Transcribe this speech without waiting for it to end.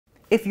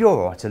If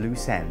you're at a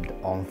loose end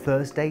on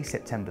Thursday,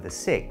 September the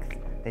 6th,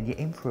 then you're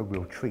in for a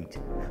real treat,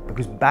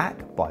 because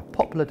backed by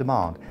popular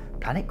demand,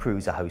 Planet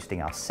Cruise are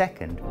hosting our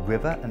second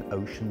river and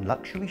ocean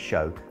luxury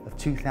show of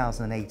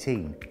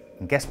 2018.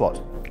 And guess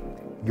what?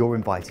 You're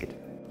invited.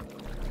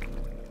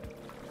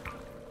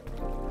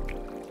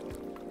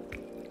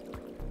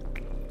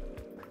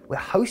 We're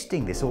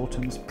hosting this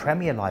autumn's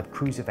premier live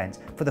cruise event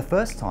for the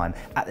first time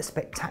at the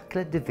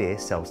spectacular Vere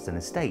Selsdon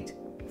estate,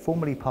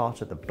 formerly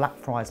part of the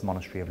Blackfriars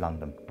Monastery of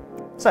London.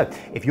 So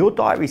if your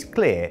diary's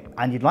clear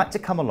and you'd like to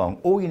come along,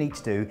 all you need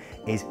to do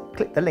is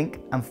click the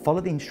link and follow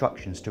the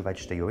instructions to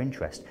register your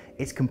interest.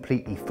 It's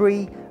completely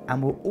free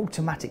and will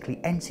automatically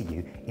enter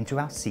you into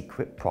our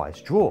secret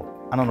prize draw.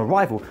 And on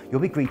arrival, you'll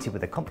be greeted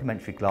with a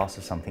complimentary glass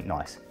of something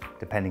nice,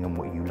 depending on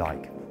what you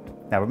like.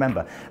 Now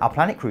remember, our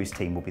Planet Cruise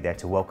team will be there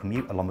to welcome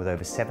you, along with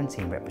over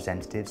 17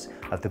 representatives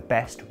of the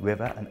best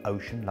river and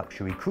ocean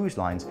luxury cruise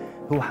lines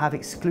who will have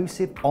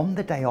exclusive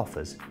on-the-day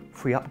offers,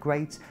 free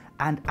upgrades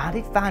and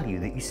added value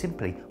that you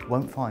simply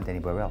won't find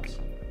anywhere else.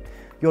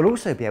 You'll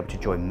also be able to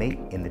join me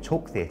in the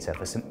Talk Theatre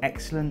for some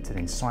excellent and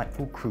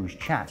insightful cruise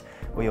chat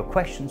where your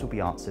questions will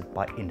be answered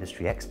by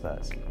industry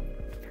experts.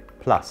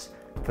 Plus,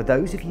 for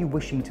those of you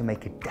wishing to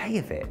make a day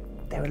of it,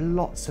 there are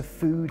lots of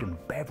food and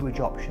beverage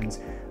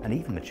options and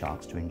even the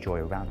chance to enjoy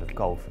a round of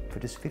golf for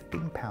just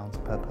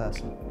 £15 per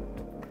person.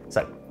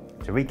 So,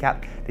 to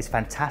recap, this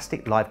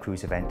fantastic live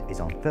cruise event is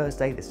on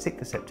Thursday the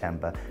 6th of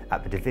September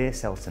at the Vere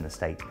Selsdon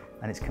estate,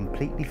 and it's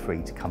completely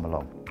free to come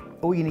along.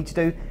 All you need to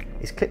do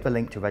is click the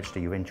link to register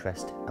your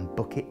interest and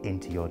book it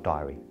into your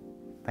diary.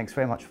 Thanks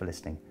very much for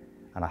listening,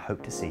 and I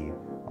hope to see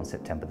you on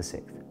September the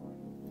 6th.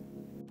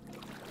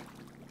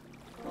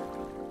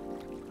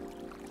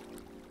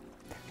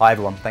 Hi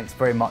everyone, thanks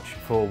very much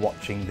for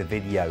watching the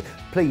video.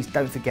 Please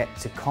don't forget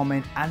to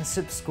comment and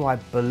subscribe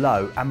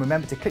below, and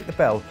remember to click the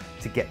bell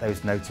to get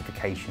those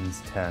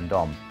notifications turned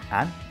on.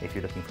 And if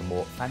you're looking for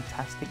more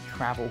fantastic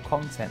travel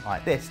content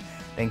like this,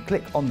 then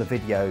click on the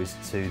videos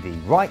to the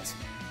right.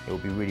 It will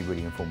be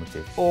really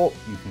informative. Or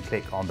you can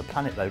click on the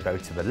Planet logo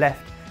to the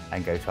left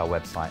and go to our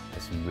website for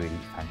some really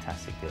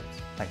fantastic deals.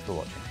 Thanks for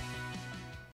watching.